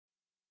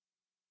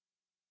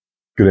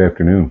Good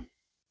afternoon.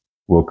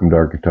 Welcome to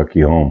our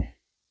Kentucky home.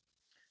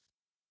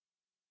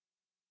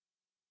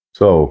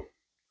 So,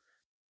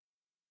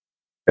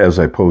 as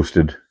I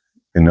posted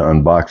in the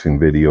unboxing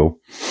video,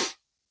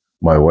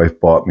 my wife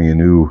bought me a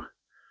new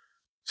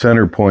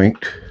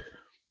Centerpoint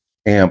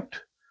amped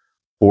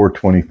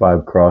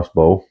 425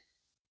 crossbow,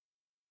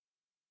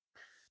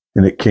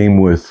 and it came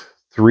with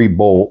 3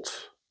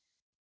 bolts.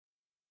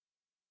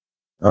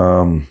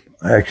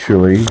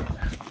 Actually,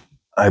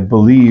 I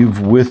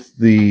believe with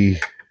the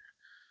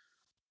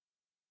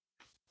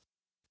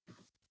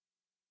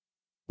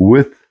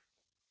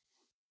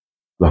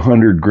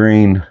 100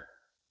 grain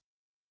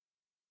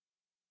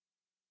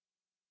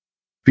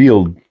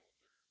field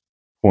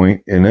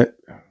point in it,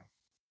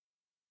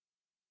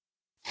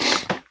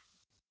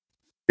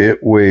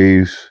 it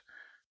weighs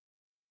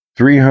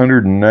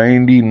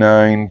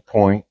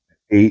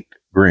 399.8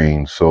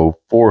 grains, so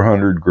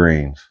 400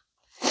 grains.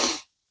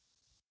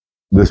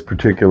 This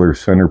particular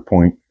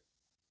Centerpoint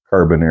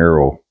carbon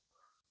arrow.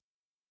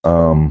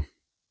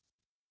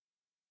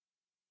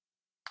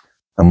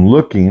 I'm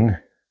looking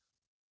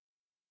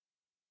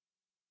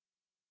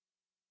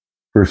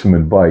for some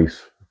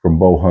advice from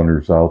bow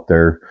hunters out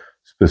there,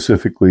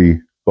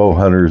 specifically bow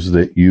hunters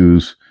that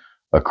use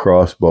a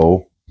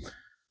crossbow.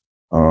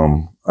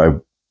 I've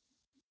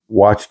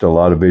watched a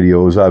lot of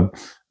videos.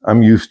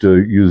 I'm used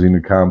to using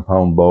a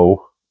compound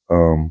bow.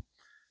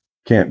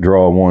 Can't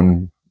draw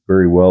one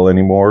very well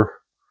anymore,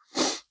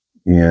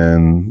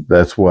 and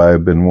that's why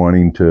I've been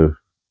wanting to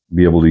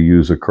be able to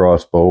use a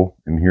crossbow.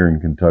 And here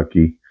in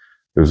Kentucky,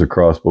 there's a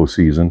crossbow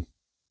season,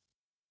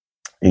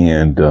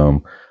 and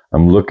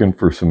I'm looking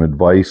for some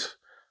advice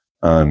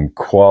on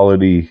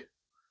quality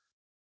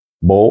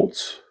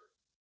bolts.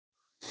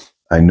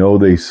 I know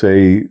they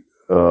say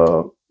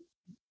the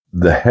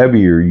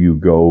heavier you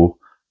go,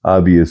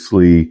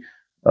 obviously,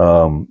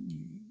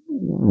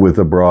 with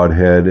a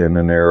broadhead and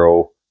an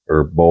arrow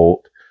or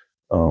bolt,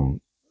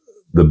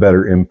 the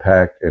better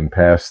impact and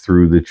pass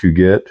through that you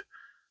get,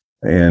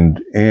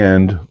 and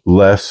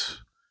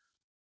less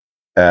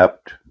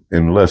apt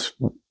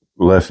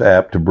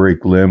to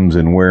break limbs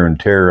and wear and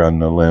tear on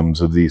the limbs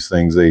of these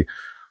things. You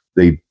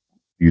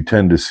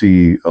tend to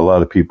see a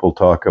lot of people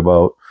talk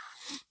about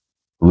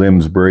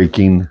limbs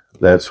breaking,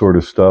 that sort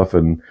of stuff,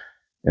 and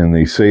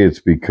they say it's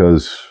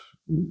because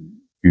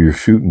you're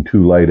shooting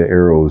too light of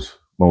arrows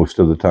most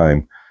of the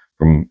time,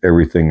 from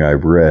everything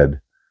I've read.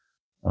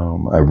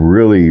 I'm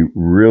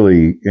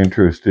really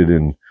interested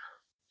in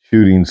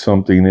shooting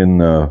something in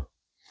the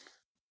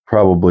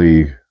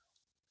probably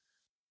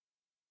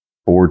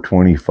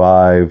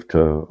 425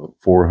 to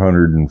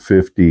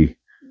 450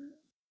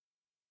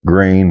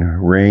 grain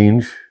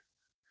range.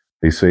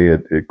 They say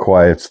it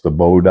quiets the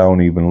bow down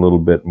even a little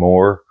bit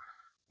more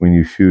when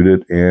you shoot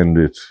it, and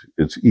it's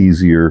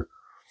easier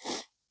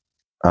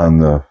on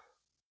the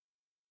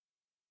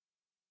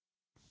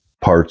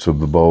parts of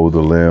the bow,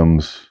 the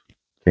limbs,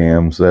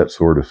 cams, that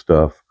sort of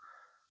stuff.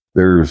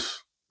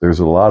 There's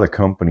a lot of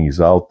companies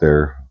out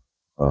there,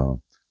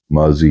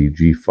 Muzzy,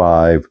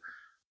 G5,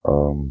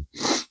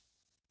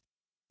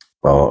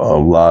 a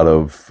lot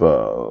of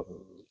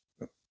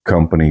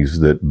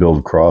companies that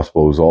build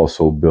crossbows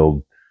also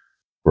build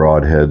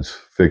broadheads,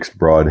 fixed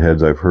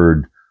broadheads. I've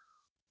heard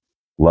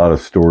a lot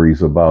of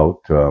stories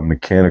about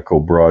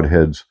mechanical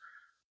broadheads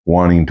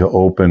wanting to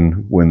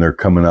open when they're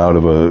coming out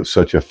of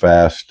such a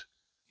fast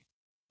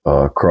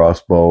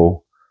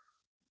crossbow,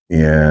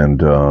 and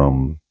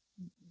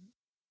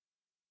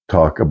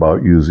talk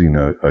about using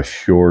a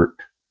short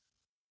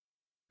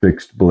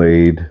fixed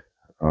blade.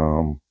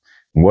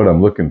 What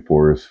I'm looking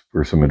for is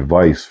for some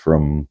advice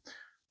from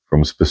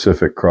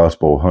specific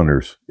crossbow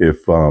hunters.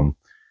 If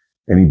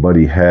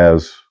anybody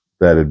has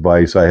that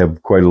advice, I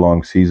have quite a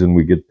long season.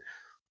 We get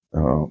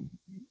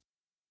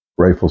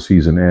rifle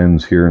season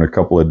ends here in a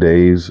couple of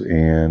days,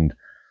 and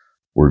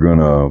we're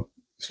gonna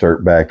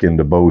start back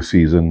into bow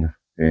season,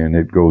 and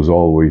it goes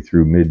all the way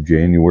through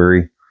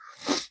mid-January.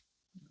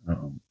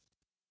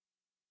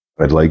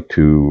 I'd like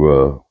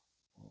to,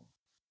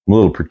 I'm a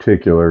little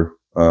particular.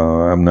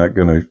 I'm not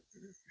going to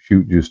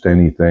shoot just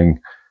anything.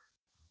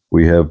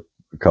 We have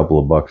a couple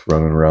of bucks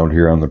running around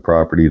here on the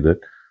property that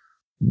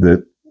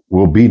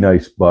will be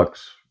nice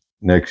bucks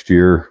next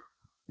year,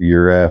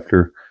 year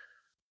after,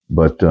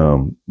 but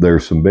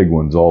there's some big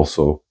ones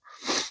also.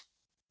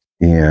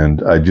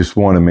 And I just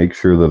want to make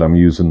sure that I'm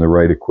using the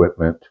right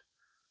equipment.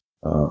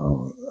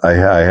 I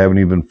haven't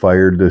even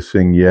fired this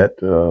thing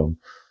yet.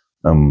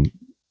 I'm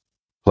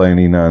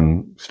planning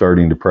on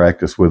starting to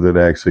practice with it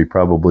actually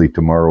probably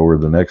tomorrow or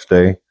the next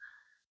day.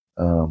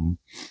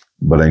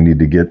 But I need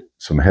to get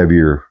some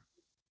heavier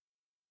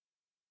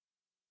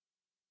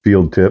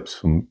field tips,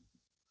 some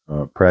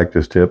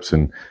practice tips,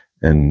 and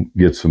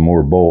get some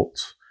more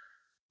bolts.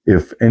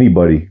 If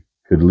anybody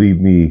could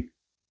leave me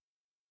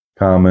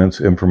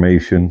comments,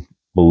 information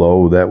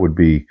below, that would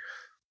be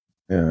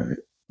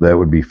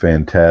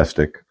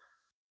fantastic.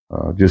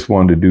 Just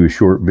wanted to do a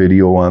short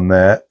video on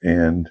that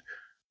and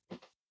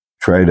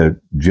try to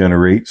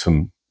generate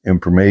some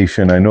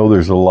information. I know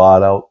there's a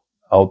lot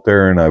out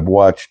there, and I've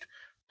watched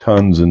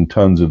tons and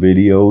tons of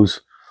videos,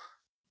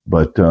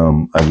 but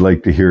I'd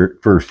like to hear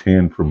it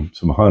firsthand from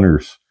some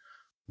hunters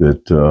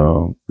that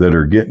that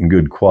are getting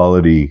good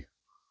quality,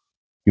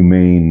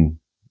 humane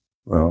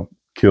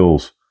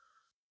kills,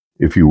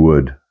 if you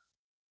would.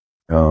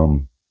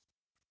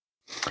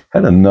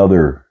 Had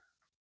another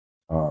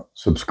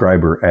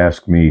subscriber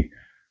ask me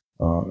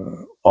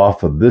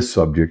off of this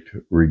subject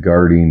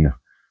regarding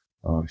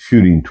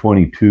shooting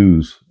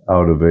 22s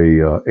out of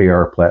a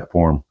AR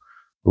platform,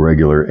 a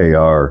regular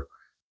AR,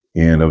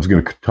 and I was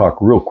going to talk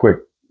real quick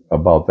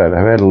about that.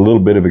 I've had a little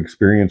bit of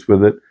experience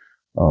with it.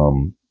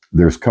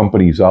 There's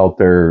companies out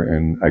there,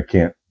 and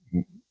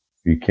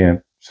you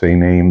can't say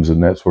names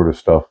and that sort of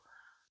stuff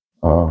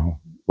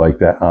like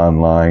that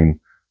online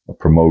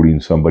promoting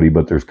somebody,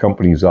 but there's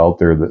companies out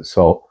there that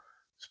sell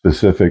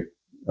specific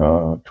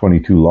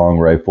 22 long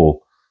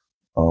rifle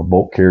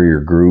bolt carrier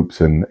groups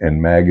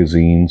and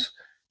magazines.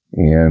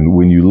 And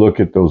when you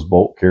look at those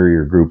bolt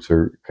carrier groups,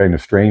 they're kind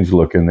of strange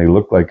looking. They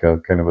look like a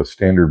kind of a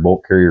standard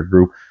bolt carrier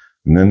group,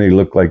 and then they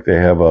look like they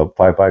have a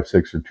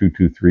 5.56 or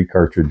 223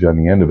 cartridge on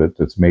the end of it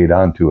that's made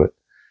onto it.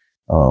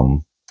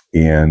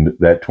 And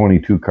that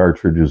 22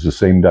 cartridge is the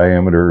same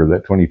diameter, or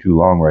that 22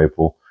 long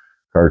rifle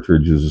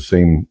cartridge is the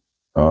same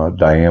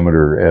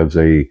diameter as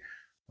a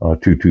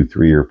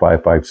 223 or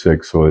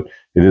 5.56. So it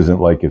isn't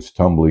like it's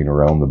tumbling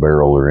around the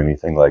barrel or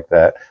anything like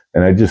that.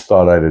 And I just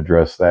thought I'd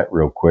address that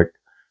real quick.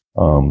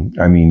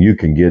 I mean, you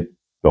can get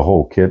the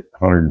whole kit,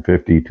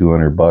 $150,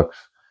 $200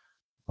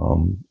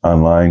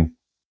 online,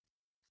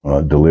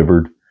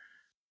 delivered.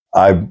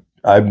 I've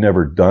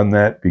never done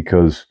that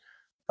because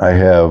I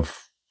have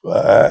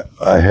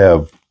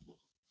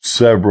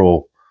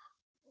several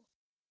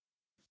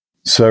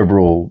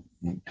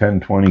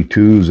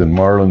 1022s and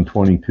Marlin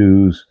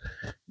 22s,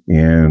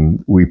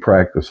 and we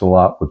practice a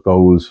lot with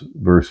those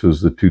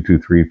versus the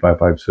 223,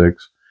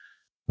 5.56.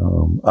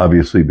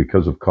 Obviously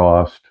because of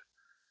cost.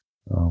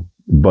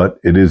 But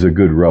it is a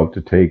good route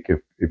to take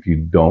if you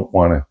don't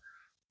want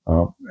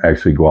to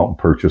actually go out and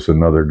purchase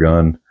another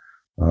gun.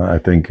 I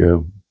think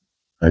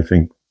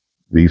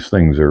these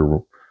things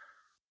are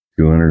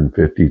 $250,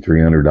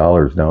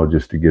 $300 now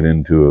just to get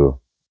into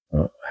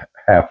a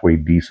halfway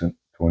decent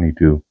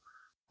 22.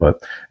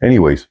 But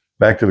anyways,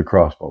 back to the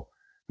crossbow.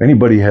 If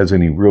anybody has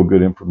any real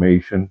good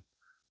information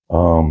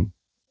and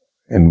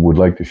would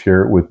like to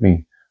share it with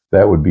me,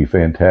 that would be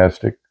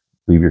fantastic.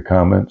 Leave your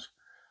comments.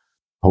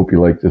 Hope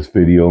you like this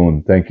video,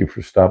 and thank you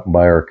for stopping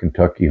by our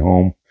Kentucky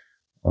home.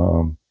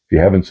 If you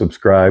haven't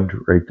subscribed,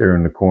 right there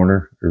in the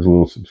corner, there's a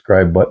little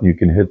subscribe button. You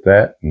can hit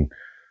that. And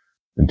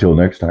until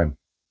next time,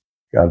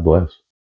 God bless.